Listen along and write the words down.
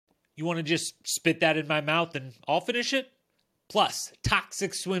You want to just spit that in my mouth and I'll finish it? Plus,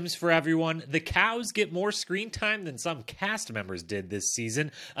 toxic swims for everyone. The cows get more screen time than some cast members did this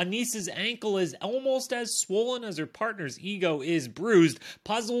season. Aneesa's ankle is almost as swollen as her partner's ego is bruised.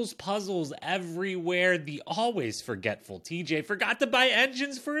 Puzzles everywhere. The always forgetful TJ forgot to buy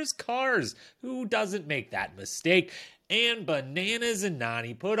engines for his cars. Who doesn't make that mistake? And Bananas and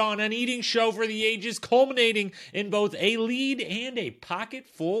Nany put on an eating show for the ages, culminating in both a lead and a pocket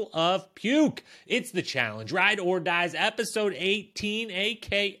full of puke. It's the Challenge Ride or Dies episode 18,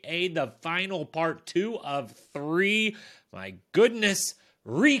 aka the final part 2 of 3. My goodness,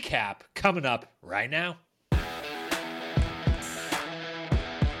 recap coming up right now.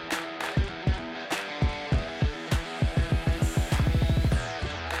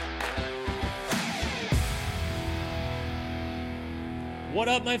 What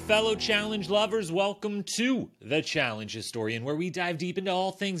up, my fellow challenge lovers? Welcome to The Challenge Historian, where we dive deep into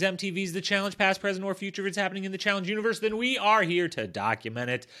all things MTV's The Challenge, past, present, or future. If it's happening in the Challenge universe, then we are here to document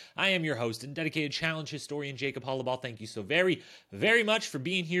it. I am your host and dedicated Challenge Historian, Jacob Hollaball. Thank you so very, very much for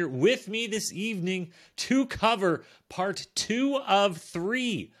being here with me this evening to cover part 2 of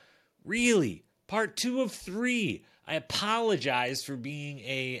 3. Really, part 2 of 3. I apologize for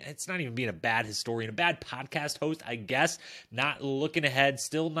it's not even being a bad historian, a bad podcast host, I guess. Not looking ahead,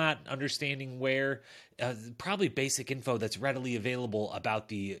 still not understanding where, probably basic info that's readily available about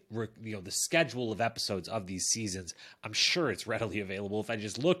the schedule of episodes of these seasons. I'm sure it's readily available if I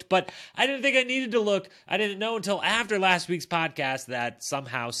just looked, but I didn't think I needed to look. I didn't know until after last week's podcast that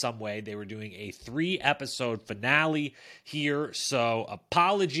somehow, some way, they were doing a 3-episode finale here. So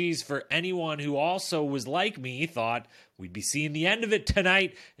apologies for anyone who also was like me, thought we'd be seeing the end of it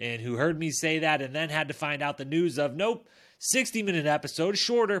tonight, and who heard me say that and then had to find out the news of, nope, 60-minute episode,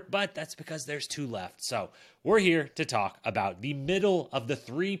 shorter, but that's because there's 2 left. So we're here to talk about the middle of the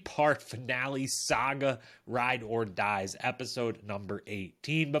 3-part finale saga, Ride or Dies, episode number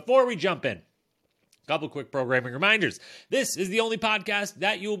 18. Before we jump in, a couple quick programming reminders. This is the only podcast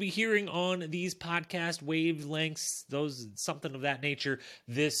that you'll be hearing on these podcast wavelengths, something of that nature,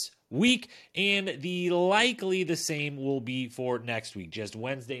 this week, and the same will be for next week. Just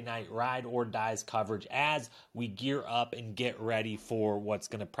Wednesday night Ride or Dies coverage as we gear up and get ready for what's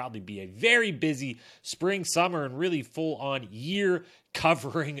going to probably be a very busy spring, summer, and really full-on year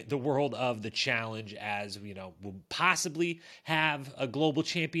covering the world of the Challenge, as we'll possibly have a global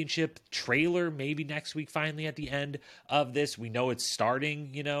championship trailer maybe next week, finally at the end of this. We know it's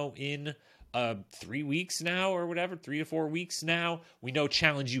starting, in 3 weeks now or whatever, 3 to 4 weeks now. We know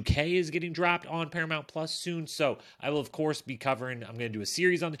Challenge UK is getting dropped on Paramount Plus soon. So I will, of course, be covering, I'm going to do a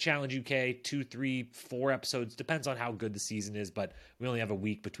series on the Challenge UK, 2, 3, 4 episodes. Depends on how good the season is, but we only have a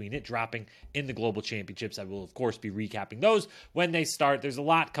week between it dropping in the Global Championships. I will, of course, be recapping those when they start. There's a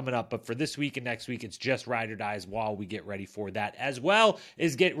lot coming up, but for this week and next week, it's just Ride or Dies while we get ready for that, as well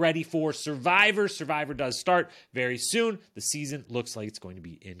as get ready for Survivor. Survivor does start very soon. The season looks like it's going to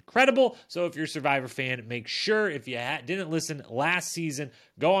be incredible. So if you're a Survivor fan, make sure, if you didn't listen last season,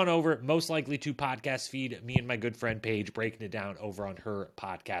 go on over, most likely to podcast feed, me and my good friend Paige breaking it down over on her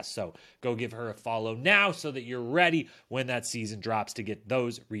podcast. So go give her a follow now so that you're ready when that season drops to get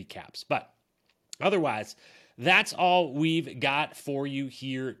those recaps. But otherwise, that's all we've got for you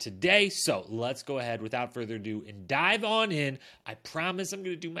here today. So let's go ahead without further ado and dive on in. I promise I'm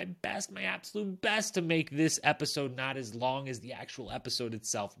going to do my best, my absolute best, to make this episode not as long as the actual episode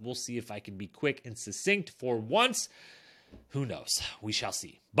itself. We'll see if I can be quick and succinct for once. Who knows? We shall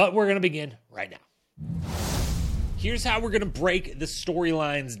see. But we're going to begin right now. Here's how we're going to break the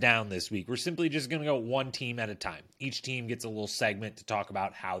storylines down this week. We're simply just going to go one team at a time. Each team gets a little segment to talk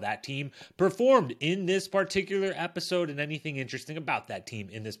about how that team performed in this particular episode and anything interesting about that team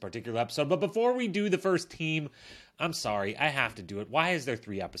in this particular episode. But before we do the first team, I'm sorry, I have to do it. Why is there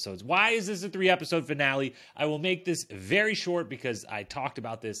 3 episodes? Why is this a 3-episode finale? I will make this very short because I talked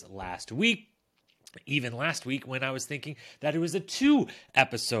about this last week. Even last week when I was thinking that it was a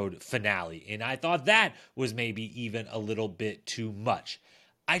 2-episode finale, and I thought that was maybe even a little bit too much.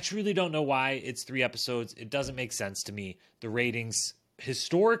 I truly don't know why it's 3 episodes. It doesn't make sense to me. The ratings,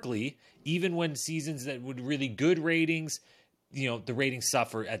 historically, even when seasons that would really good ratings, the ratings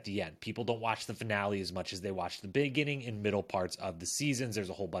suffer at the end. People don't watch the finale as much as they watch the beginning and middle parts of the seasons. There's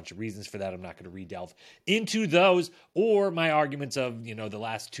a whole bunch of reasons for that. I'm not going to re-delve into those, or my arguments of, the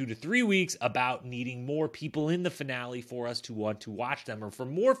last 2 to 3 weeks about needing more people in the finale for us to want to watch them, or for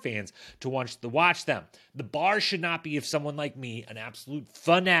more fans to want to watch them. The bar should not be if someone like me, an absolute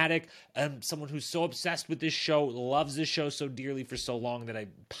fanatic, someone who's so obsessed with this show, loves this show so dearly for so long that I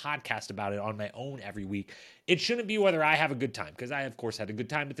podcast about it on my own every week. it shouldn't be whether I have a good time, because I, of course, had a good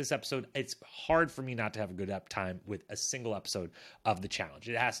time with this episode. It's hard for me not to have a good time with a single episode of the challenge.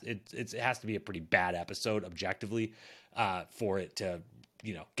 It has to be a pretty bad episode objectively for it to,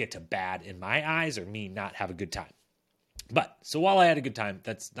 get to bad in my eyes or me not have a good time. But so while I had a good time,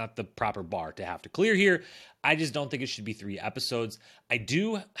 that's not the proper bar to have to clear here. I just don't think it should be 3 episodes. I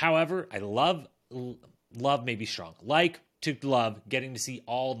do, however, I love maybe strong. Like to love getting to see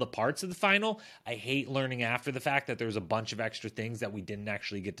all the parts of the final. I hate learning after the fact that there's a bunch of extra things that we didn't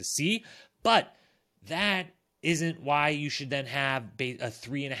actually get to see. But that isn't why you should then have a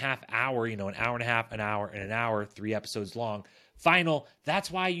 3.5 hour, an hour and a half, an hour, 3 episodes long final. That's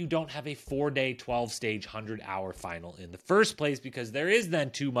why you don't have a 4-day, 12-stage, 100-hour final in the first place, because there is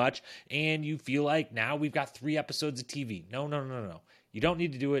then too much, and you feel like now we've got 3 episodes of TV. No. You don't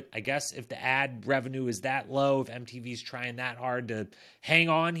need to do it. I guess if the ad revenue is that low, if MTV's trying that hard to hang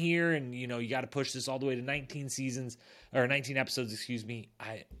on here, and you got to push this all the way to 19 episodes,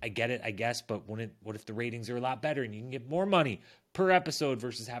 I get it, I guess, but what if the ratings are a lot better and you can get more money per episode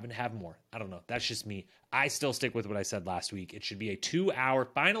versus having to have more? I don't know. That's just me. I still stick with what I said last week. It should be a 2-hour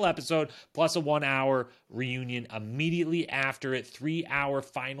final episode plus a 1-hour reunion immediately after it, 3-hour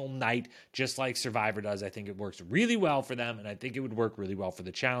final night, just like Survivor does. I think it works really well for them, and I think it would work really well for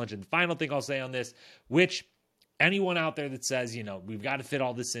the challenge. And the final thing I'll say on this, which anyone out there that says, we've got to fit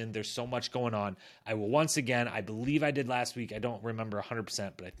all this in, there's so much going on, I will once again, I believe I did last week, I don't remember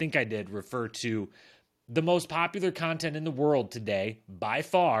 100%, but I think I did, refer to the most popular content in the world today, by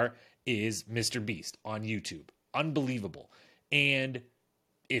far, is Mr. Beast on YouTube. Unbelievable. And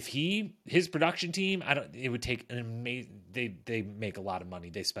if his production team, it would take an amazing, they make a lot of money.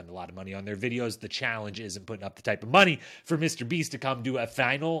 They spend a lot of money on their videos. The challenge isn't putting up the type of money for Mr. Beast to come do a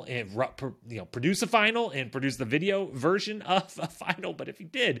final and, produce a final and produce the video version of a final. But if he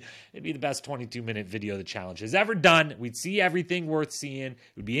did, it'd be the best 22-minute video the challenge has ever done. We'd see everything worth seeing. It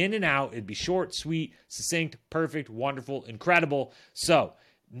would be in and out. It'd be short, sweet, succinct, perfect, wonderful, incredible. So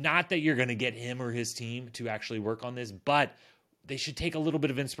not that you're going to get him or his team to actually work on this, but they should take a little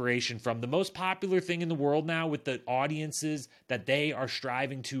bit of inspiration from the most popular thing in the world now with the audiences that they are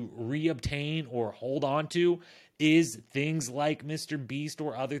striving to reobtain or hold on to is things like Mr. Beast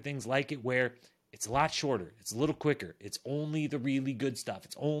or other things like it, where it's a lot shorter. It's a little quicker. It's only the really good stuff.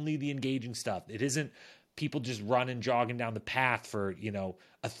 It's only the engaging stuff. It isn't people just running, jogging down the path for,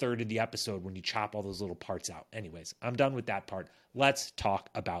 a third of the episode when you chop all those little parts out. Anyways, I'm done with that part. Let's talk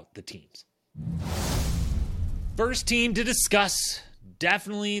about the teams. First team to discuss,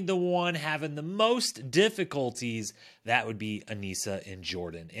 definitely the one having the most difficulties, that would be Aneesa and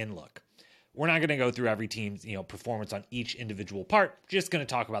Jordan. And look, we're not going to go through every team's, performance on each individual part. Just going to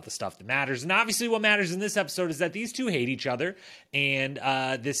talk about the stuff that matters. And obviously what matters in this episode is that these two hate each other. And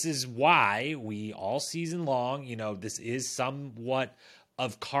this is why we all season long, this is somewhat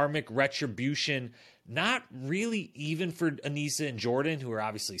of karmic retribution. Not really even for Aneesa and Jordan, who are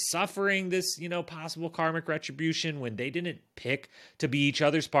obviously suffering this, possible karmic retribution when they didn't pick to be each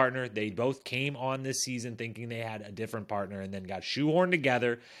other's partner. They both came on this season thinking they had a different partner and then got shoehorned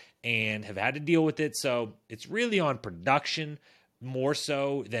together and have had to deal with it. So it's really on production more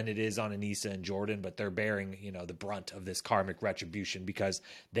so than it is on Aneesa and Jordan, but they're bearing, the brunt of this karmic retribution because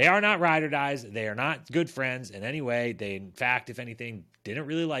they are not ride or dies. They are not good friends in any way. They, in fact, if anything, didn't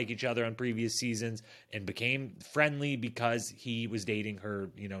really like each other on previous seasons and became friendly because he was dating her,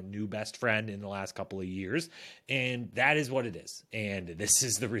 new best friend in the last couple of years. And that is what it is. And this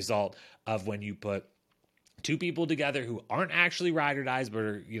is the result of when you put two people together who aren't actually ride or dies, but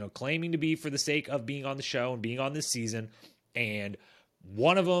are, claiming to be for the sake of being on the show and being on this season. And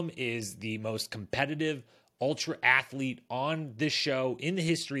one of them is the most competitive ultra athlete on this show, in the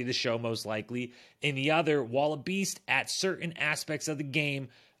history of the show, most likely. And the other, while a beast at certain aspects of the game,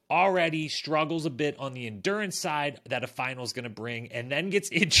 already struggles a bit on the endurance side that a final is going to bring, and then gets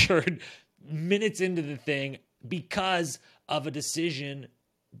injured minutes into the thing because of a decision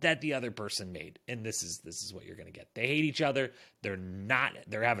that the other person made. And this is what you're going to get. They hate each other. They're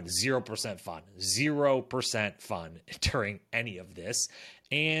having 0% fun, 0% fun during any of this.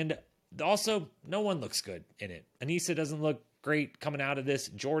 And also, no one looks good in it. Aneesa doesn't look great coming out of this.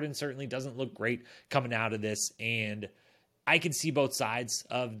 Jordan certainly doesn't look great coming out of this. And I can see both sides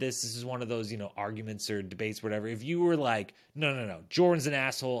of this. This is one of those, arguments or debates, whatever. If you were like, no, Jordan's an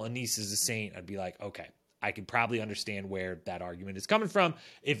asshole, Aneesa's a saint, I'd be like, okay, I could probably understand where that argument is coming from.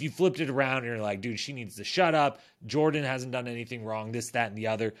 If you flipped it around and you're like, dude, she needs to shut up, Jordan hasn't done anything wrong, this, that, and the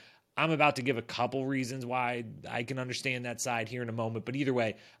other, I'm about to give a couple reasons why I can understand that side here in a moment, but either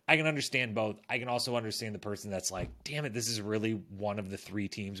way, I can understand both. I can also understand the person that's like, damn it, this is really one of the 3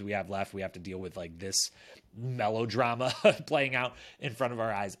 teams we have left. We have to deal with like this melodrama playing out in front of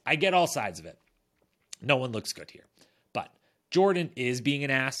our eyes. I get all sides of it. No one looks good here. But Jordan is being an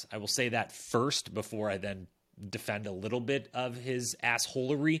ass. I will say that first before I then defend a little bit of his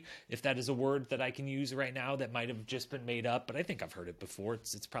assholery, if that is a word that I can use right now that might have just been made up, but I think I've heard it before.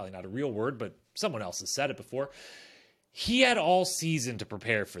 It's probably not a real word, but someone else has said it before. He had all season to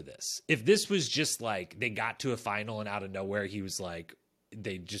prepare for this. If this was just like they got to a final and out of nowhere, he was like,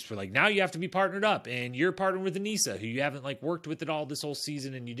 they just were like, now you have to be partnered up and you're partnered with Aneesa, who you haven't like worked with at all this whole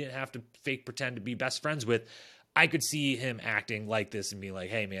season and you didn't have to fake pretend to be best friends with. I could see him acting like this and being like,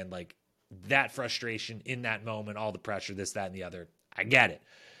 hey man, like, that frustration in that moment, all the pressure, this, that, and the other. I get it.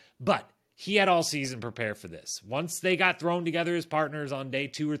 But he had all season prepare for this. Once they got thrown together as partners on day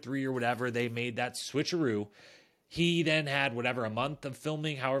 2 or 3 or whatever, they made that switcheroo. He then had whatever, a month of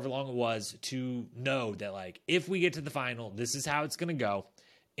filming, however long it was, to know that like, if we get to the final, this is how it's going to go.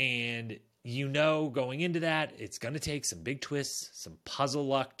 And you know, going into that, it's going to take some big twists, some puzzle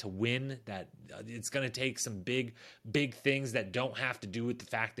luck to win. That it's going to take some big things that don't have to do with the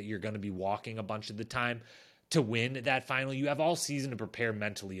fact that you're going to be walking a bunch of the time to win that final. You have all season to prepare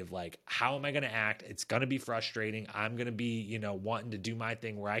mentally of like, how am I going to act? It's going to be frustrating. I'm going to be, wanting to do my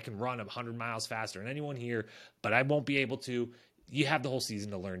thing where I can run 100 miles faster than anyone here, but I won't be able to. You have the whole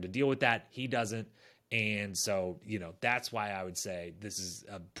season to learn to deal with that. He doesn't. And so, that's why I would say this is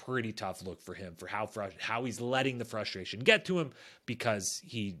a pretty tough look for him, for how he's letting the frustration get to him, because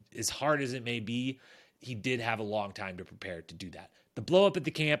he, as hard as it may be, he did have a long time to prepare to do that. The blow up at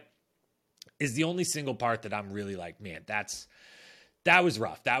the camp is the only single part that I'm really like, man, that was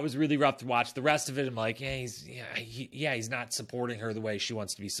rough. That was really rough to watch. The rest of it, I'm like, he's not supporting her the way she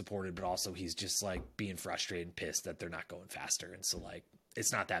wants to be supported, but also he's just like being frustrated and pissed that they're not going faster. And so like,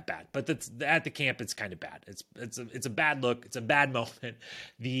 it's not that bad, but that's at the camp. It's kind of bad. It's a bad look. It's a bad moment.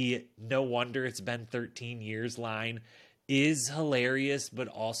 The no wonder it's been 13 years line is hilarious, but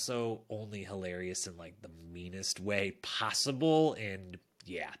also only hilarious in like the meanest way possible. And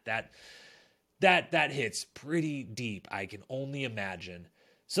yeah, that hits pretty deep. I can only imagine.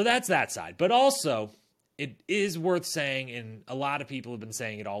 So that's that side, but also it is worth saying, and a lot of people have been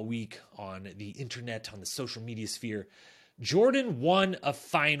saying it all week on the internet, on the social media sphere, Jordan won a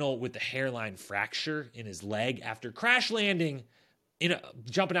final with a hairline fracture in his leg after crash landing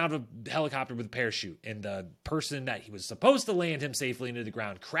jumping out of a helicopter with a parachute. And the person that he was supposed to land him safely into the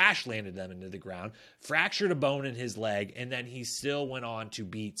ground crash landed them into the ground, fractured a bone in his leg, and then he still went on to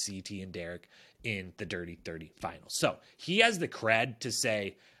beat CT and Derek in the Dirty 30 final. So he has the cred to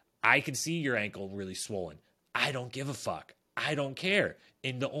say, I can see your ankle really swollen. I don't give a fuck. I don't care.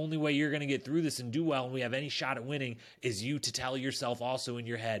 And the only way you're going to get through this and do well and we have any shot at winning is you to tell yourself also in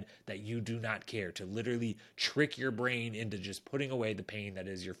your head that you do not care, to literally trick your brain into just putting away the pain that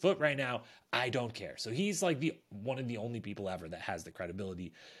is your foot right now. I don't care. So he's like one of the only people ever that has the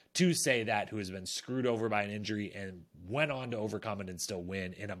credibility to say that, who has been screwed over by an injury and went on to overcome it and still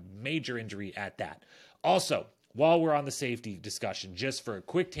win, in a major injury at that. Also, while we're on the safety discussion, just for a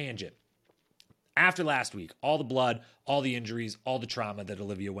quick tangent, after last week, all the blood, all the injuries, all the trauma that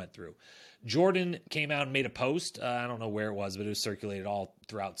Olivia went through, Jordan came out and made a post. I don't know where it was, but it was circulated all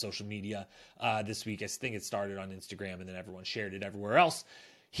throughout social media this week. I think it started on Instagram and then everyone shared it everywhere else.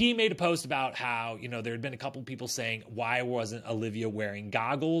 He made a post about how, there had been a couple people saying, why wasn't Olivia wearing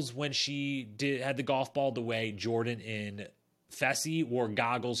goggles when she had the golf ball, the way Jordan and Fessy wore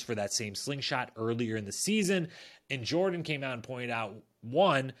goggles for that same slingshot earlier in the season. And Jordan came out and pointed out,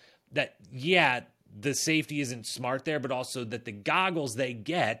 one, that, the safety isn't smart there, but also that the goggles they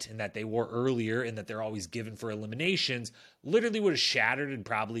get and that they wore earlier and that they're always given for eliminations literally would have shattered and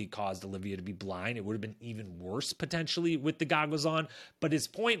probably caused Olivia to be blind. It would have been even worse potentially with the goggles on. But his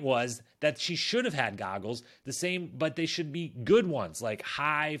point was that she should have had goggles the same, but they should be good ones, like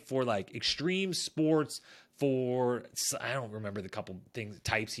high for like extreme sports. For, I don't remember the couple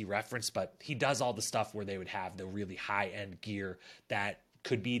types he referenced, but he does all the stuff where they would have the really high end gear that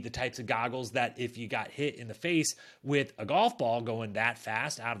could be the types of goggles that if you got hit in the face with a golf ball going that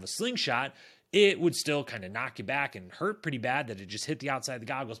fast out of a slingshot, it would still kind of knock you back and hurt pretty bad, that it just hit the outside of the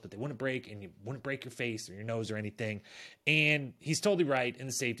goggles, but they wouldn't break and you wouldn't break your face or your nose or anything. And he's totally right in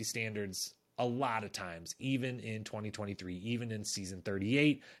the safety standards. A lot of times, even in 2023, even in season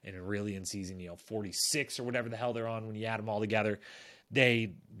 38 and really in season 46 or whatever the hell they're on when you add them all together, they're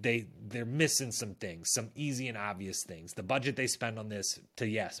missing some things, some easy and obvious things. The budget they spend on this to,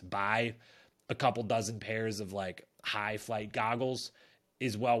 yes, buy a couple dozen pairs of like high flight goggles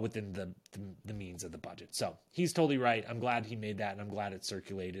is well within the means of the budget. So he's totally right. I'm glad he made that, and I'm glad it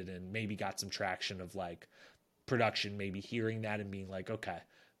circulated and maybe got some traction of like production, maybe hearing that and being like, okay,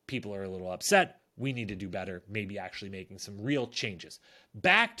 people are a little upset. We need to do better, maybe actually making some real changes.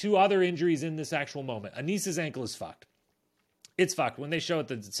 Back to other injuries in this actual moment. Aneesa's ankle is fucked. It's fucked. When they show it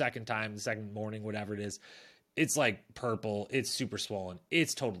the second time, the second morning, whatever it is, it's like purple. It's super swollen.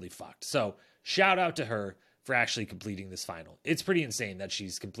 It's totally fucked. So shout out to her for actually completing this final. It's pretty insane that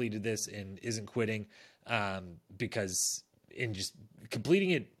she's completed this and isn't quitting, because in just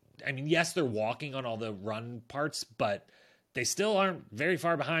completing it, I mean, yes, they're walking on all the run parts, but they still aren't very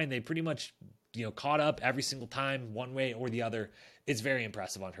far behind. They pretty much, caught up every single time, one way or the other. It's very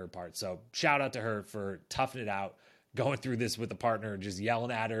impressive on her part. So shout out to her for toughing it out, going through this with a partner, just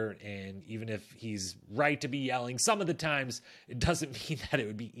yelling at her. And even if he's right to be yelling, some of the times it doesn't mean that it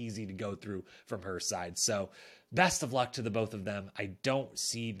would be easy to go through from her side. So best of luck to the both of them. I don't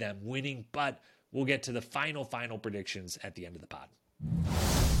see them winning, but we'll get to the final predictions at the end of the pod.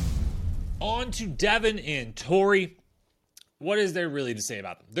 On to Devin and Tori. What is there really to say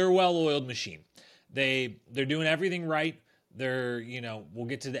about them? They're a well-oiled machine. They're doing everything right. They're, we'll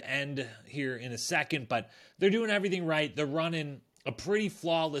get to the end here in a second, but they're doing everything right. They're running a pretty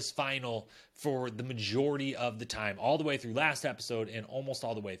flawless final for the majority of the time, all the way through last episode and almost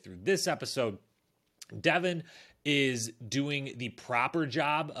all the way through this episode. Devin is doing the proper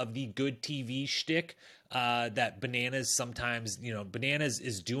job of the good TV shtick that Bananas sometimes, Bananas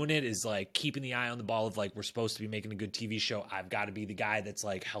is doing it, is like keeping the eye on the ball of like, we're supposed to be making a good TV show. I've got to be the guy that's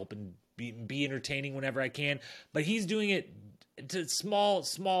like helping be entertaining whenever I can. But he's doing it to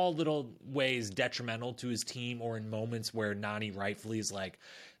small little ways detrimental to his team, or in moments where Nany rightfully is like,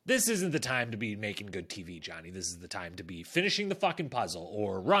 this isn't the time to be making good TV, Johnny. This is the time to be finishing the fucking puzzle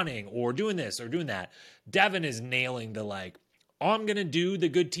or running or doing this or doing that. Devin is nailing the like, I'm going to do the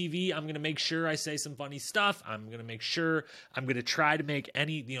good TV. I'm going to make sure I say some funny stuff. I'm going to make sure I'm going to try to make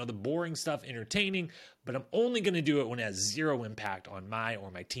any, the boring stuff entertaining, but I'm only going to do it when it has zero impact on my or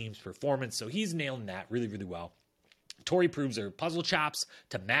my team's performance. So he's nailing that really, really well. Tori proves her puzzle chops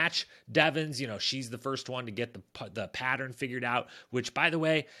to match Devin's. She's the first one to get the pattern figured out, which, by the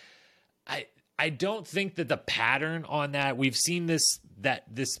way, I don't think that the pattern on that, we've seen this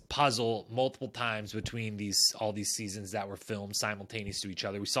puzzle multiple times between all these seasons that were filmed simultaneous to each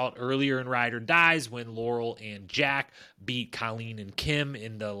other. We saw it earlier in Ride or Dies when Laurel and Jack beat Colleen and Kim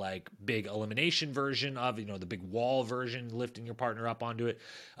in the like big elimination version of, the big wall version, lifting your partner up onto it.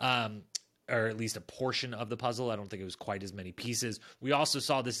 Or at least a portion of the puzzle. I don't think it was quite as many pieces. We also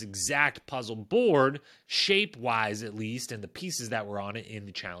saw this exact puzzle board, shape-wise at least, and the pieces that were on it in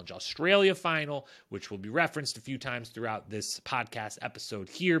the Challenge Australia final, which will be referenced a few times throughout this podcast episode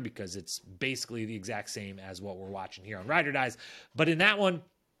here, because it's basically the exact same as what we're watching here on Ride or Dies. But in that one,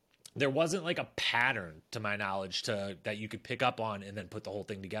 there wasn't like a pattern, to my knowledge, that you could pick up on and then put the whole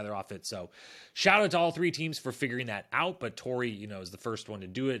thing together off it. So shout out to all three teams for figuring that out. But Tori, is the first one to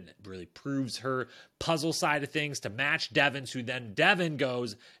do it. It really proves her puzzle side of things to match Devin's, who then Devin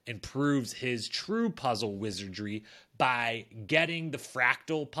goes and proves his true puzzle wizardry by getting the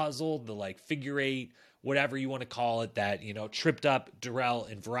fractal puzzle, the like figure eight, whatever you want to call it, that, tripped up Darrell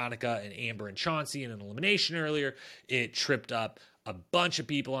and Veronica and Amber and Chauncey in an elimination earlier. It tripped up a bunch of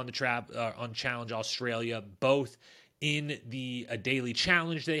people on the on Challenge Australia, both in the daily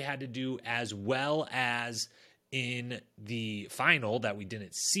challenge they had to do, as well as in the final that we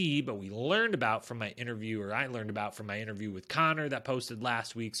didn't see, but we learned about from my interview, or I learned about from my interview with Connor that posted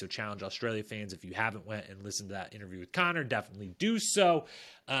last week. So Challenge Australia fans, if you haven't went and listened to that interview with Connor, definitely do so.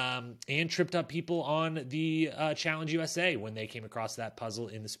 And tripped up people on the Challenge USA when they came across that puzzle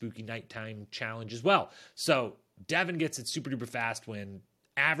in the Spooky Nighttime Challenge as well. So Devin gets it super duper fast when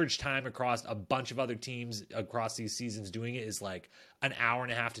average time across a bunch of other teams across these seasons doing it is like an hour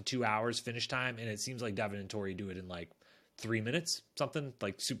and a half to 2 hours finish time. And it seems like Devin and Tori do it in like 3 minutes, something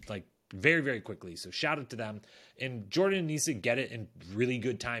like very, very quickly. So shout out to them. And Jordan and Aneesa get it in really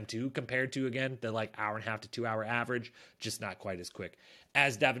good time too, compared to, again, the like hour and a half to 2 hour average, just not quite as quick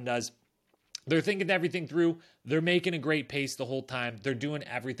as Devin does. They're thinking everything through. They're making a great pace the whole time. They're doing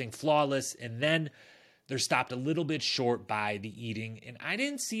everything flawless. And then they're stopped a little bit short by the eating. And I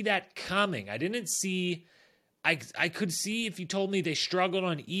didn't see that coming. I could see if you told me they struggled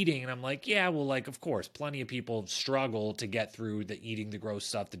on eating, and I'm like, yeah, well, like, of course, plenty of people struggle to get through the eating the gross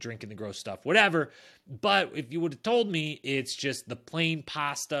stuff, the drinking the gross stuff, whatever. But if you would have told me it's just the plain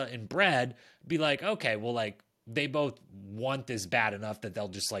pasta and bread, I'd be like, okay, well, like, they both want this bad enough that they'll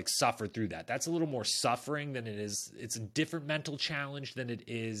just like suffer through that. That's a little more suffering than it is. It's a different mental challenge than it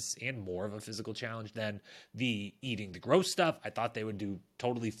is, and more of a physical challenge than the eating the gross stuff. I thought they would do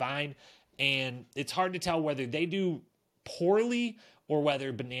totally fine. And it's hard to tell whether they do poorly or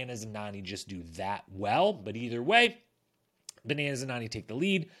whether Bananas and Nany just do that well. But either way, Bananas and Nany take the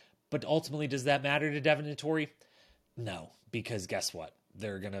lead. But ultimately, does that matter to Devin and Tori? No, because guess what?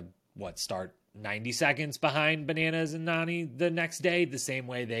 They're going to, start 90 seconds behind Bananas and Nany the next day, the same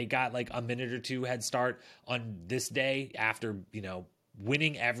way they got like a minute or two head start on this day after,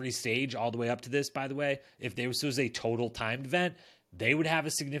 winning every stage all the way up to this, by the way. If this was a total timed event, they would have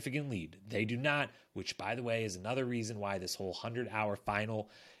a significant lead. They do not, which, by the way, is another reason why this whole 100-hour final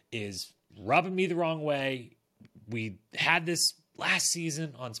is rubbing me the wrong way. We had this last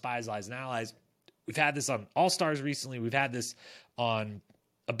season on Spies, Lies, and Allies. We've had this on All-Stars recently. We've had this on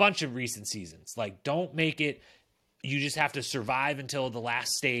a bunch of recent seasons. Like, don't make it, you just have to survive until the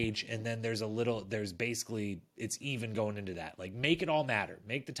last stage, and then there's basically, it's even going into that. Like, make it all matter.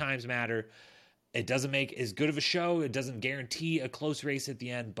 Make the times matter. It doesn't make as good of a show. It doesn't guarantee a close race at the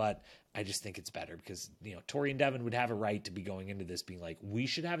end, but I just think it's better because, Tori and Devin would have a right to be going into this being like, we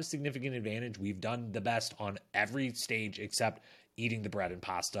should have a significant advantage. We've done the best on every stage except eating the bread and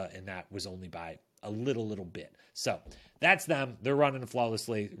pasta, and that was only by a little bit. So that's them. They're running a flawless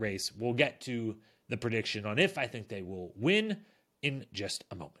race. We'll get to the prediction on if I think they will win in just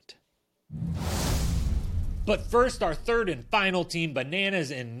a moment. But first, our third and final team, Bananas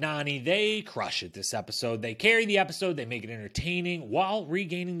and Nany, they crush it this episode. They carry the episode. They make it entertaining while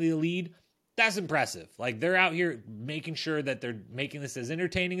regaining the lead. That's impressive. Like, they're out here making sure that they're making this as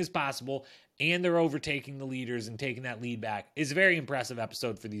entertaining as possible, and they're overtaking the leaders and taking that lead back. It's a very impressive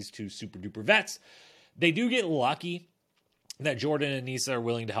episode for these two super duper vets. They do get lucky that Jordan and Aneesa are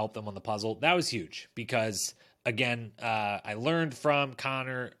willing to help them on the puzzle. That was huge because, again, I learned from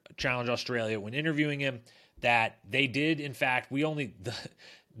Connor, Challenge Australia, when interviewing him, that they did, in fact,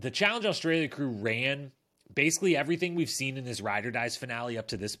 the Challenge Australia crew ran basically everything we've seen in this Ride or Dies finale up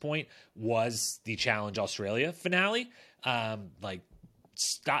to this point was the Challenge Australia finale.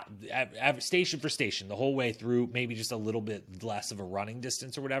 Station for station the whole way through, maybe just a little bit less of a running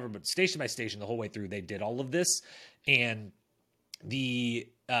distance or whatever, but station by station the whole way through, they did all of this. And the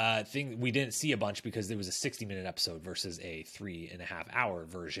thing we didn't see a bunch because there was a 60-minute episode versus a 3.5-hour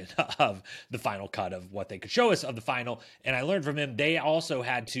version of the final cut of what they could show us of the final. And I learned from him, they also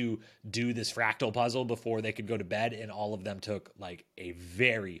had to do this fractal puzzle before they could go to bed. And all of them took like a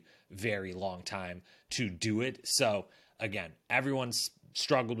very, very long time to do it. So again, everyone's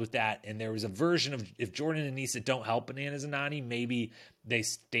struggled with that. And there was a version of, if Jordan and Aneesa don't help Bananas and Nany, maybe they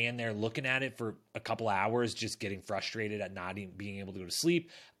stand there looking at it for a couple hours, just getting frustrated at not being able to go to sleep.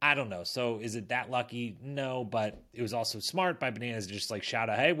 I don't know. So is it that lucky? No, but it was also smart by Bananas to just like shout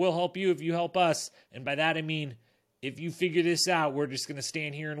out, hey, we'll help you if you help us. And by that, I mean, if you figure this out, we're just going to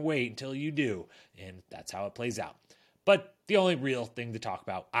stand here and wait until you do. And that's how it plays out. But the only real thing to talk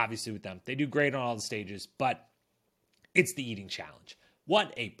about, obviously with them, they do great on all the stages, but it's the eating challenge.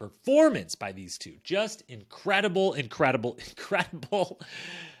 What a performance by these two. Just incredible.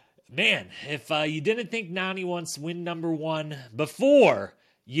 Man, if you didn't think Nany wants win number one before,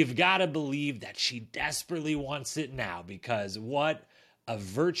 you've got to believe that she desperately wants it now, because what a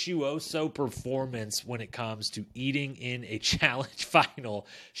virtuoso performance when it comes to eating in a challenge final.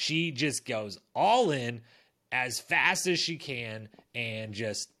 She just goes all in as fast as she can and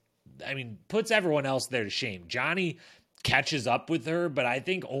just, puts everyone else there to shame. Johnny catches up with her, but I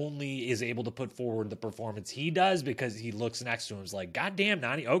think only is able to put forward the performance he does because he looks next to him and is like, God damn,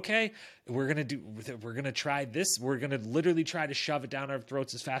 Nany, okay, we're going to try this. We're going to literally try to shove it down our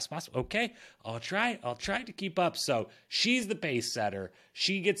throats as fast as possible. Okay, I'll try to keep up. So she's the pace setter.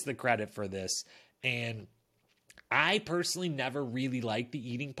 She gets the credit for this. And I personally never really liked the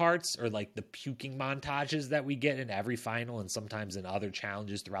eating parts or like the puking montages that we get in every final and sometimes in other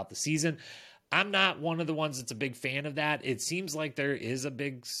challenges throughout the season. I'm not one of the ones that's a big fan of that. It seems like there is a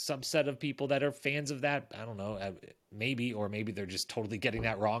big subset of people that are fans of that. I don't know, maybe they're just totally getting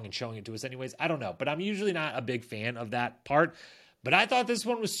that wrong and showing it to us anyways. I don't know, but I'm usually not a big fan of that part. But I thought this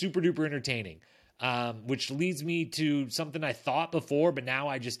one was super duper entertaining, which leads me to something I thought before, but now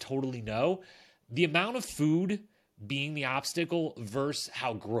I just totally know. The amount of food being the obstacle versus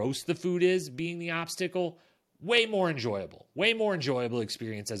how gross the food is being the obstacle, way more enjoyable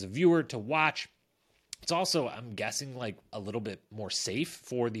experience as a viewer to watch. It's also, I'm guessing, like a little bit more safe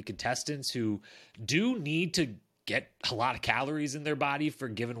for the contestants who do need to get a lot of calories in their body for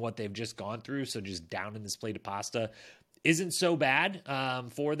given what they've just gone through. So just down in this plate of pasta isn't so bad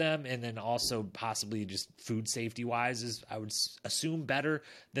for them. And then also possibly just food safety wise is, I would assume, better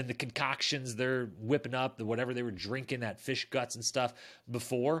than the concoctions they're whipping up, the whatever they were drinking, that fish guts and stuff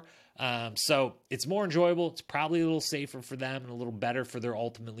before. So it's more enjoyable. It's probably a little safer for them and a little better for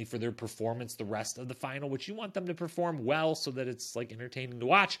ultimately for their performance the rest of the final, which you want them to perform well so that it's like entertaining to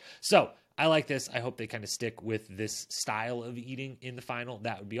watch. So I like this. I hope they kind of stick with this style of eating in the final.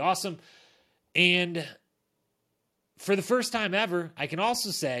 That would be awesome. And for the first time ever, I can also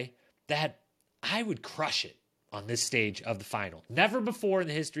say that I would crush it on this stage of the final. Never before in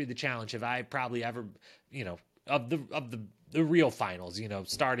the history of the challenge have I probably ever, of the real finals,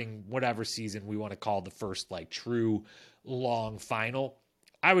 starting whatever season we want to call the first like true long final.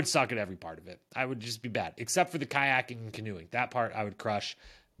 I would suck at every part of it. I would just be bad, except for the kayaking and canoeing. That part I would crush.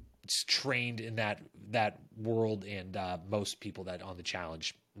 It's trained in that world, and most people that on the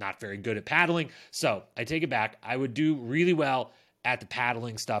challenge not very good at paddling. So I take it back. I would do really well at the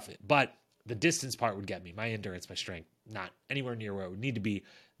paddling stuff, but the distance part would get me. My endurance, my strength, not anywhere near where it would need to be.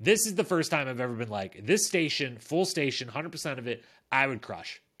 This is the first time I've ever been like, this station, full station, 100% of it, I would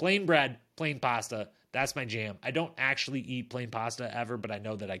crush. Plain bread, plain pasta, that's my jam. I don't actually eat plain pasta ever, but I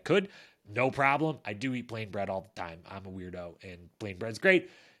know that I could. No problem. I do eat plain bread all the time. I'm a weirdo, and plain bread's great.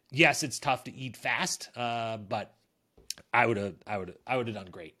 Yes, it's tough to eat fast, but I would have done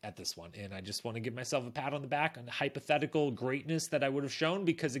great at this one. And I just want to give myself a pat on the back on the hypothetical greatness that I would have shown,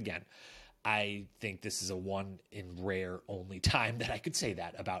 because again, I think this is a one in rare only time that I could say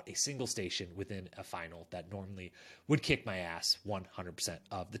that about a single station within a final that normally would kick my ass 100%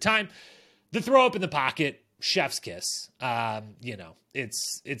 of the time. The throw up in the pocket, chef's kiss.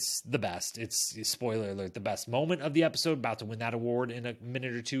 It's the best. It's, spoiler alert, the best moment of the episode. About to win that award in a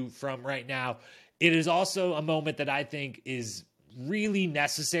minute or two from right now. It is also a moment that I think is really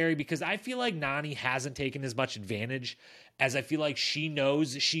necessary, because I feel like Nany hasn't taken as much advantage as I feel like she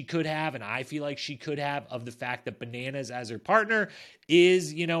knows she could have, and I feel like she could have, of the fact that Bananas as her partner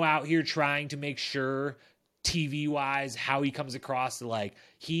is, out here trying to make sure TV-wise how he comes across to, like,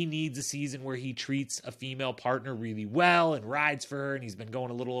 he needs a season where he treats a female partner really well and rides for her, and he's been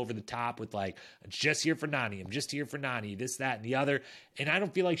going a little over the top with, like, I'm just here for Nany, I'm just here for Nany, this, that, and the other. And I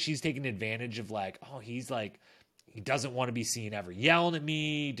don't feel like she's taking advantage of, like, oh, he's like, he doesn't want to be seen ever yelling at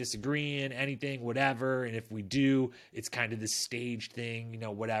me, disagreeing, anything, whatever. And if we do, it's kind of this staged thing,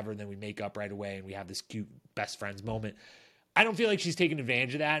 whatever. And then we make up right away and we have this cute best friends moment. I don't feel like she's taken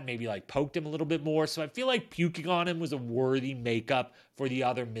advantage of that and maybe like poked him a little bit more. So I feel like puking on him was a worthy makeup for the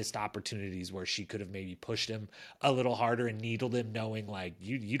other missed opportunities where she could have maybe pushed him a little harder and needled him, knowing like,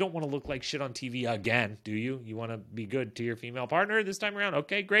 you don't want to look like shit on TV again, do you? You want to be good to your female partner this time around?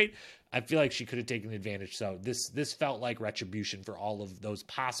 Okay, great. I feel like she could have taken advantage. So this felt like retribution for all of those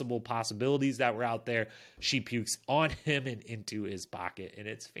possibilities that were out there. She pukes on him and into his pocket, and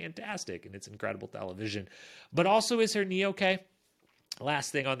it's fantastic, and it's incredible television. But also, is her knee okay?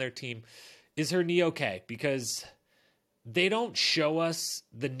 Last thing on their team, is her knee okay? Because they don't show us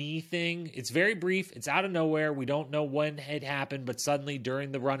the knee thing. It's very brief. It's out of nowhere. We don't know when it happened, but suddenly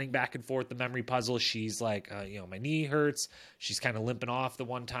during the running back and forth, the memory puzzle, she's like, my knee hurts. She's kind of limping off the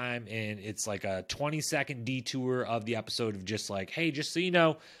one time, and it's like a 20-second detour of the episode of just like, hey, just so you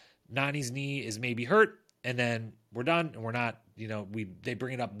know, Nany's knee is maybe hurt, and then we're done, and we're not, they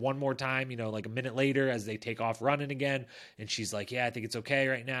bring it up one more time, like a minute later as they take off running again, and she's like, yeah, I think it's okay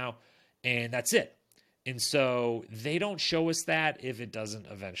right now, and that's it. And so they don't show us that if it doesn't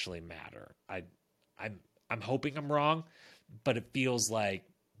eventually matter. I'm hoping I'm wrong, but it feels like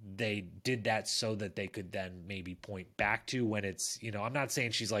they did that so that they could then maybe point back to when it's, I'm not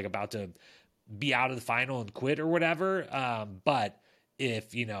saying she's like about to be out of the final and quit or whatever. But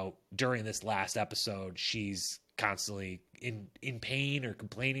if, during this last episode, she's constantly in pain or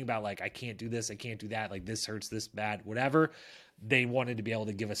complaining about like, I can't do this, I can't do that, like this hurts this bad, whatever. They wanted to be able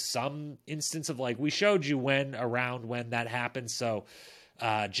to give us some instance of like, we showed you when that happened. So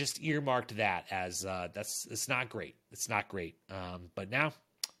just earmarked that as it's not great. It's not great. But now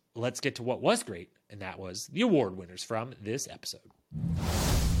let's get to what was great. And that was the award winners from this episode.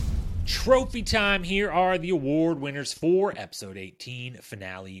 Trophy time. Here are the award winners for episode 18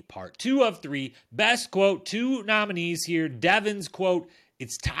 finale part 2 of 3. Best quote, 2 nominees here. Devin's quote,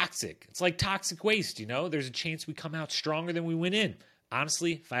 it's toxic. It's like toxic waste, There's a chance we come out stronger than we went in.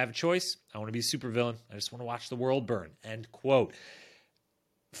 Honestly, if I have a choice, I want to be a supervillain. I just want to watch the world burn. End quote.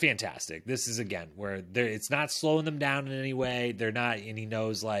 Fantastic. This is, again, where it's not slowing them down in any way. They're not, and he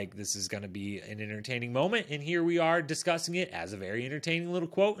knows, like, this is going to be an entertaining moment. And here we are discussing it as a very entertaining little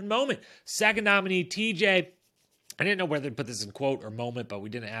quote and moment. Second nominee, TJ. I didn't know whether to put this in quote or moment, but we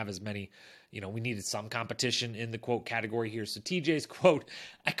didn't have as many we needed some competition in the quote category here. So TJ's quote,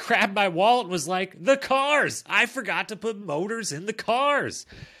 I grabbed my wallet and was like, the cars. I forgot to put motors in the cars.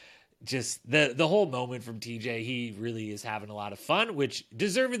 Just the whole moment from TJ, he really is having a lot of fun, which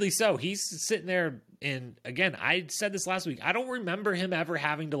deservedly so. He's sitting there, and again, I said this last week, I don't remember him ever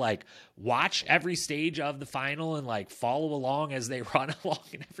having to like watch every stage of the final and like follow along as they run along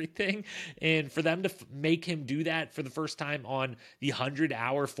and everything. And for them to make him do that for the first time on the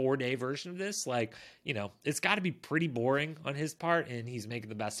 100-hour 4-day version of this, like, it's got to be pretty boring on his part, and he's making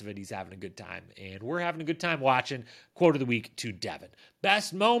the best of it. He's having a good time, and we're having a good time watching. Quote of the week to Devin.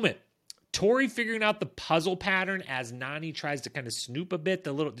 Best moment. Tori figuring out the puzzle pattern as Nany tries to kind of snoop a bit,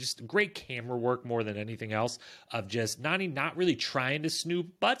 just great camera work more than anything else of just Nany not really trying to snoop,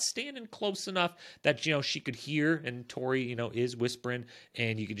 but standing close enough that, she could hear, and Tori, is whispering,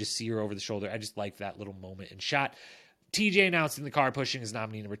 and you could just see her over the shoulder. I just like that little moment and shot. TJ announcing the car pushing is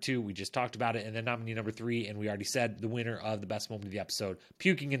nominee number 2. We just talked about it. And then nominee number 3, and we already said the winner of the best moment of the episode,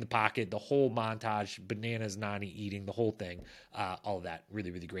 puking in the pocket, the whole montage, Bananas, Nany eating, the whole thing. All of that.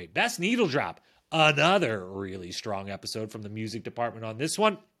 Really, really great. Best needle drop. Another really strong episode from the music department on this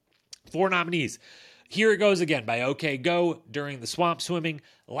one. 4 nominees. Here It Goes Again by OK Go during the swamp swimming.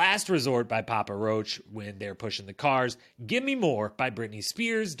 Last Resort by Papa Roach when they're pushing the cars. Give Me More by Britney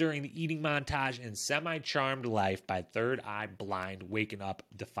Spears during the eating montage. And Semi-Charmed Life by Third Eye Blind waking up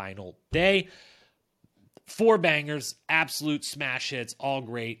the final day. 4 bangers, absolute smash hits, all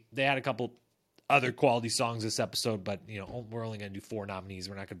great. They had a couple other quality songs this episode, but we're only going to do 4 nominees.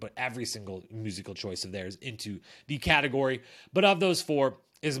 We're not going to put every single musical choice of theirs into the category. But of those 4,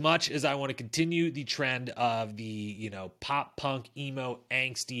 as much as I want to continue the trend of the, pop punk, emo,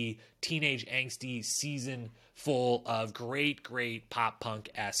 angsty, teenage angsty season full of great, great pop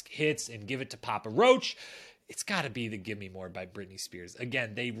punk-esque hits and give it to Papa Roach, it's got to be the Give Me More by Britney Spears.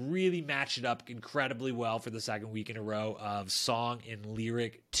 Again, they really match it up incredibly well for the second week in a row of song and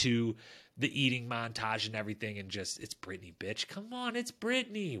lyric to the eating montage and everything. And just, it's Britney, bitch. Come on, it's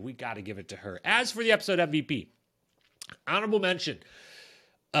Britney. We got to give it to her. As for the episode MVP, honorable mention.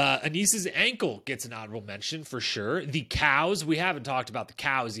 Aneesa's ankle gets an honorable mention for sure. The cows, we haven't talked about the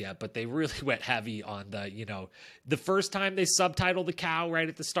cows yet, but they really went heavy on the first time they subtitle the cow right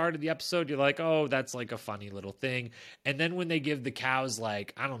at the start of the episode, you're like, oh, that's like a funny little thing. And then when they give the cows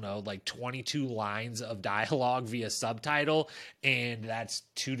 22 lines of dialogue via subtitle, and that's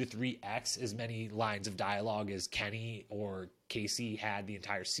 2 to 3x as many lines of dialogue as Kenny or Casey had the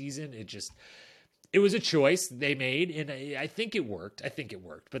entire season. It was a choice they made, and I think it worked.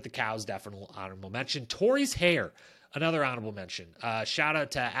 But the cows, definitely honorable mention. Tori's hair, another honorable mention. Shout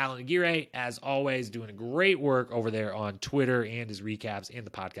out to Alan Aguirre, as always, doing great work over there on Twitter and his recaps and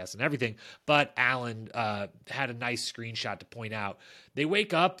the podcast and everything. But Alan had a nice screenshot to point out. They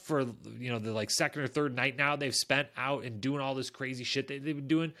wake up for the second or third night now they've spent out and doing all this crazy shit that they've been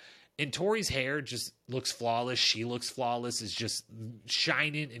doing. And Tori's hair just looks flawless. She looks flawless. Is just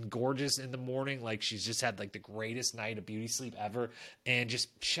shining and gorgeous in the morning. Like she's just had the greatest night of beauty sleep ever. And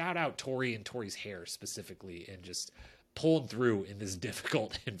just shout out Tori and Tori's hair specifically, and just pulling through in this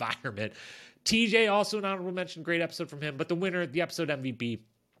difficult environment. TJ also an honorable mention. Great episode from him. But the winner, the episode MVP,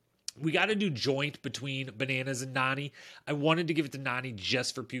 we got to do joint between Bananas and Nany. I wanted to give it to Nany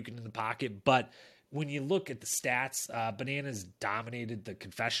just for puking in the pocket, but when you look at the stats, Bananas dominated the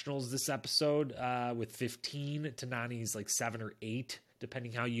confessionals this episode with 15 to Nany's 7 or 8,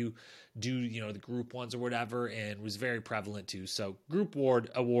 depending how you do, the group ones or whatever, and was very prevalent too. So group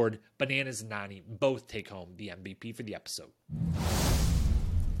award, Bananas and Nany both take home the MVP for the episode.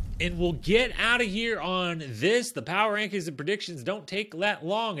 And we'll get out of here on this. The power rankings and predictions don't take that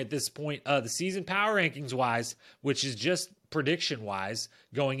long at this point of the season, power rankings wise, which is just prediction wise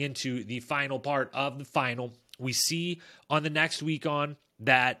going into the final part of the final. We see on the next week on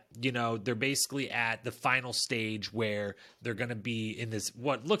that, they're basically at the final stage where they're going to be in this,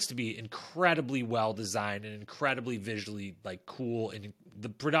 what looks to be incredibly well designed and incredibly visually cool. And the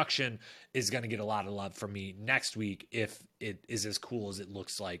production is going to get a lot of love from me next week if it is as cool as it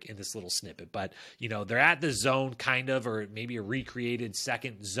looks like in this little snippet. But, they're at the zone kind of, or maybe a recreated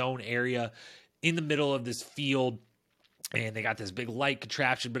second zone area in the middle of this field. And they got this big light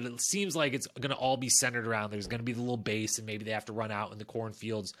contraption, but it seems like it's going to all be centered around. There's going to be the little base, and maybe they have to run out in the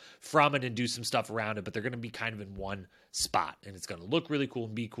cornfields from it and do some stuff around it, but they're going to be kind of in one spot. And it's going to look really cool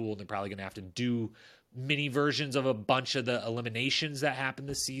and be cool, and they're probably going to have to do mini versions of a bunch of the eliminations that happened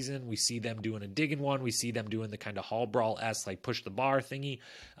this season. We see them doing a digging one. We see them doing the kind of hall brawl-esque, like push the bar thingy.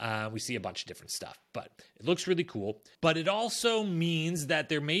 We see a bunch of different stuff, but it looks really cool. But it also means that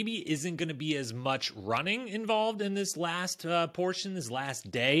there maybe isn't going to be as much running involved in this last portion, this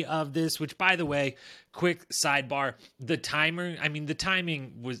last day of this, which, by the way, quick sidebar, the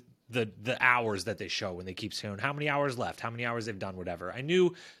timing was the hours that they show when they keep showing how many hours left, how many hours they've done, whatever. I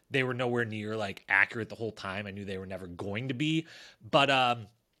knew they were nowhere near like accurate the whole time. I knew they were never going to be, but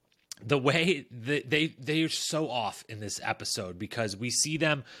the way they're so off in this episode, because we see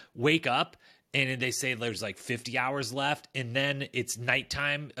them wake up and they say there's like 50 hours left, and then it's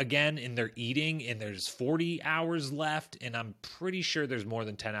nighttime again and they're eating and there's 40 hours left, and I'm pretty sure there's more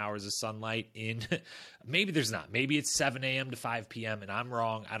than 10 hours of sunlight in. Maybe there's not. Maybe it's 7 a.m. to 5 p.m. and I'm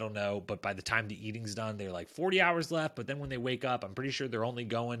wrong. I don't know. But by the time the eating's done, they're like 40 hours left. But then when they wake up, I'm pretty sure they're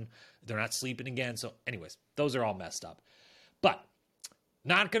not sleeping again. So anyways, those are all messed up. But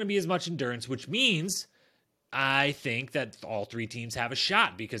not going to be as much endurance, which means I think that all three teams have a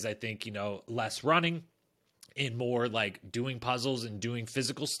shot, because I think, less running and more like doing puzzles and doing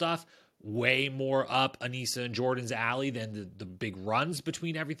physical stuff, way more up Aneesa and Jordan's alley than the big runs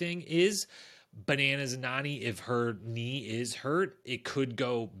between everything is. Bananas and Nany, if her knee is hurt, it could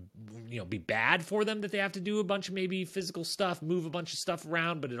go, be bad for them that they have to do a bunch of maybe physical stuff, move a bunch of stuff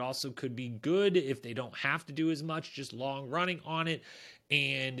around, but it also could be good if they don't have to do as much, just long running on it.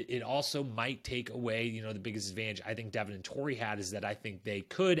 And it also might take away, the biggest advantage I think Devin and Tori had is that I think they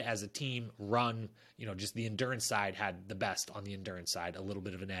could, as a team, run, just the endurance side had the best on the endurance side, a little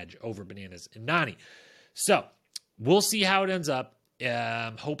bit of an edge over Bananas and Nany. So we'll see how it ends up.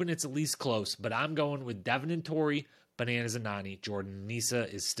 I'm hoping it's at least close, but I'm going with Devin and Tori, Bananas and Nany. Jordan and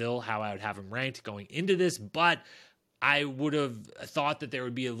Aneesa is still how I would have them ranked going into this, but I would have thought that there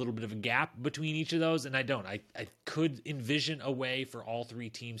would be a little bit of a gap between each of those, and I don't. I could envision a way for all three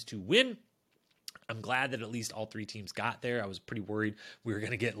teams to win. I'm glad that at least all three teams got there. I was pretty worried we were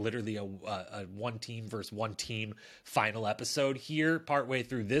going to get literally a one team versus one team final episode here partway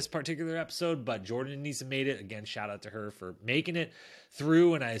through this particular episode, but Jordan and Aneesa made it. Again, shout out to her for making it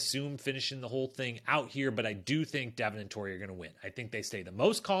through, and I assume finishing the whole thing out here, but I do think Devin and Tori are going to win. I think they stay the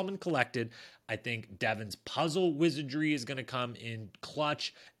most calm and collected. I think Devin's puzzle wizardry is going to come in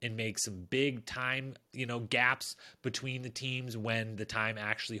clutch and make some big time, gaps between the teams when the time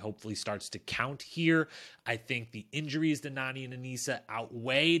actually hopefully starts to count here. I think the injuries to Nany and Aneesa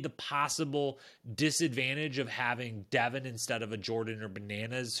outweigh the possible disadvantage of having Devin instead of a Jordan or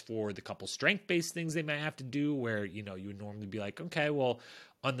Bananas for the couple strength-based things they might have to do where, you would normally be like, okay, well,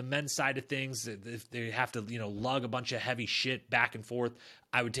 on the men's side of things, if they have to, lug a bunch of heavy shit back and forth,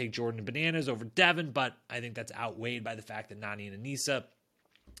 I would take Jordan and Bananas over Devin, but I think that's outweighed by the fact that Nany and Aneesa,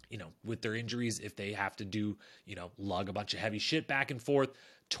 with their injuries, if they have to do, lug a bunch of heavy shit back and forth,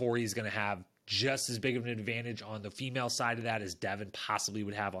 Tori's going to have just as big of an advantage on the female side of that as Devin possibly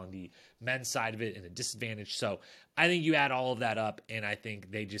would have on the men's side of it, and a disadvantage. So I think you add all of that up, and I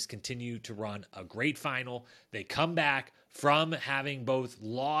think they just continue to run a great final. They come back from having both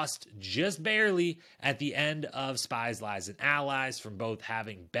lost just barely at the end of Spies, Lies, and Allies, from both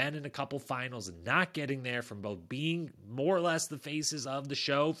having been in a couple finals and not getting there, from both being more or less the faces of the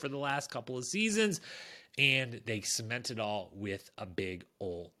show for the last couple of seasons, and they cement it all with a big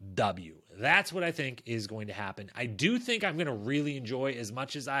ol' W. That's what I think is going to happen. I do think I'm going to really enjoy, as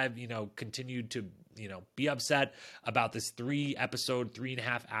much as I've, continued to, be upset about this 3-episode,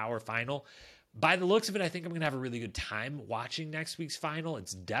 3.5-hour final. By the looks of it, I think I'm going to have a really good time watching next week's final.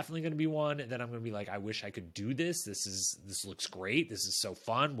 It's definitely going to be one that I'm going to be like, I wish I could do this. This looks great. This is so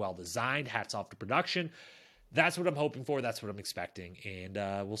fun, well designed. Hats off to production. That's what I'm hoping for. That's what I'm expecting. And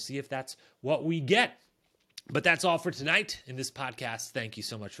we'll see if that's what we get. But that's all for tonight in this podcast. Thank you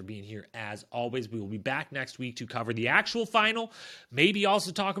so much for being here. As always, we will be back next week to cover the actual final. Maybe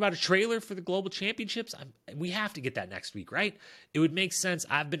also talk about a trailer for the Global Championships. We have to get that next week, right? It would make sense.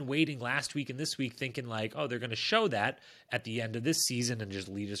 I've been waiting last week and this week thinking like, oh, they're going to show that at the end of this season and just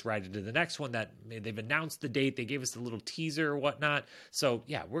lead us right into the next one. That they've announced the date. They gave us a little teaser or whatnot. So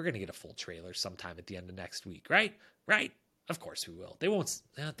yeah, we're going to get a full trailer sometime at the end of next week, right? Right? Of course we will. They won't.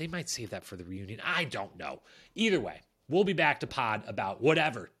 They might save that for the reunion. I don't know. Either way, we'll be back to pod about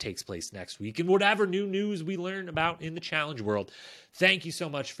whatever takes place next week and whatever new news we learn about in the challenge world. Thank you so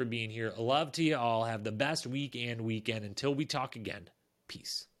much for being here. Love to you all. Have the best week and weekend. Until we talk again.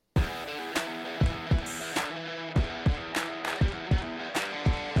 Peace.